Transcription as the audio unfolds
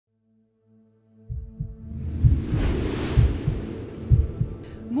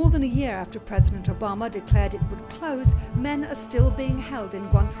More than a year after President Obama declared it would close, men are still being held in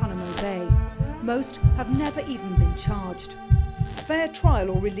Guantánamo Bay. Most have never even been charged. Fair trial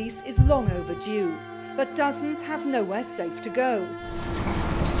or release is long overdue, but dozens have nowhere safe to go.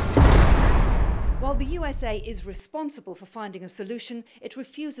 While the USA is responsible for finding a solution, it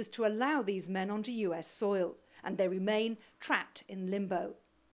refuses to allow these men onto US soil, and they remain trapped in limbo.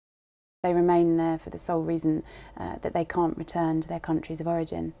 They remain there for the sole reason that they can't return to their countries of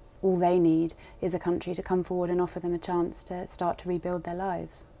origin. All they need is a country to come forward and offer them a chance to start to rebuild their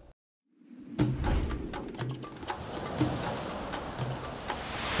lives.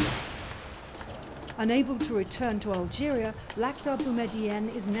 Unable to return to Algeria, Lakhdar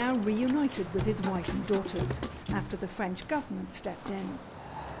Boumediene is now reunited with his wife and daughters after the French government stepped in.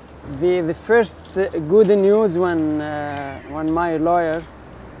 The first good news when my lawyer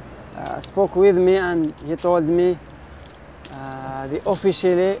spoke with me and he told me the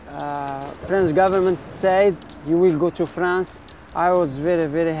officially French government said you will go to France. I was very,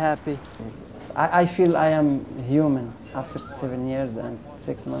 very happy. I feel I am human after 7 years and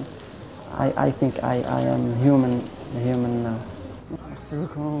 6 months. I think I am human now.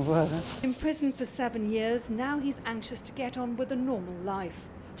 Imprisoned for 7 years, now he's anxious to get on with a normal life,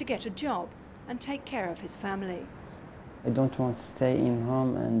 to get a job and take care of his family. I don't want to stay in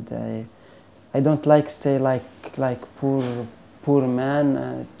home, and I don't like stay like poor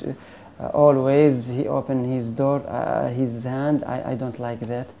man. Always he open his door, his hand. I don't like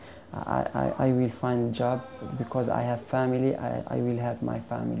that. I will find a job because I have family. I will have my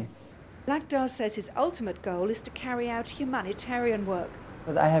family. Lakhdar says his ultimate goal is to carry out humanitarian work.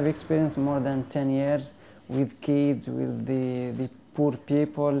 But I have experienced more than 10 years with kids, with the poor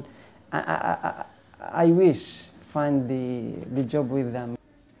people. I wish find the job with them.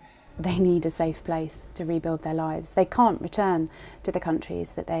 They need a safe place to rebuild their lives. They can't return to the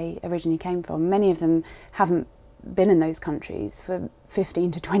countries that they originally came from. Many of them haven't been in those countries for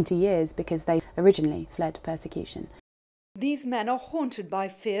 15 to 20 years because they originally fled persecution. These men are haunted by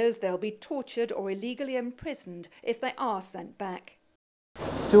fears they'll be tortured or illegally imprisoned if they are sent back.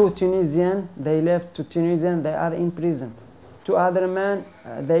 2 Tunisians, they left to Tunisia, they are in prison. 2 other men,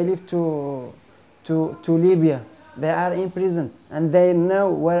 they live to Libya, they are in prison. And they know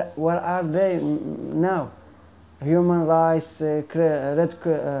where are they now. Human Rights, Red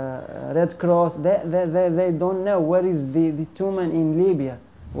Cross, they don't know where is the 2 men in Libya,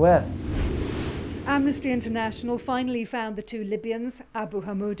 where. Amnesty International finally found the 2 Libyans, Abu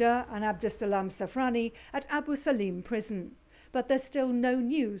Hamouda and Abdeslam Safrani, at Abu Salim prison. But there's still no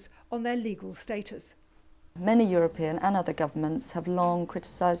news on their legal status. Many European and other governments have long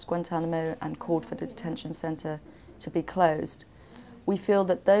criticised Guantánamo and called for the detention centre to be closed. We feel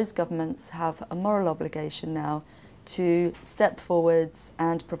that those governments have a moral obligation now to step forwards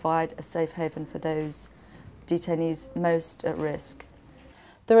and provide a safe haven for those detainees most at risk.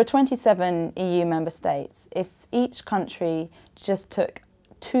 There are 27 EU member states. If each country just took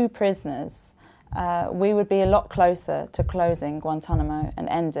 2 prisoners, we would be a lot closer to closing Guantánamo and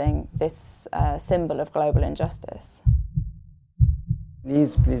ending this symbol of global injustice.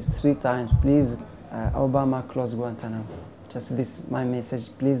 Please, 3 times, please, Obama, close Guantánamo. Just this, my message,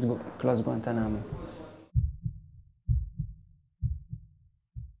 please close Guantánamo.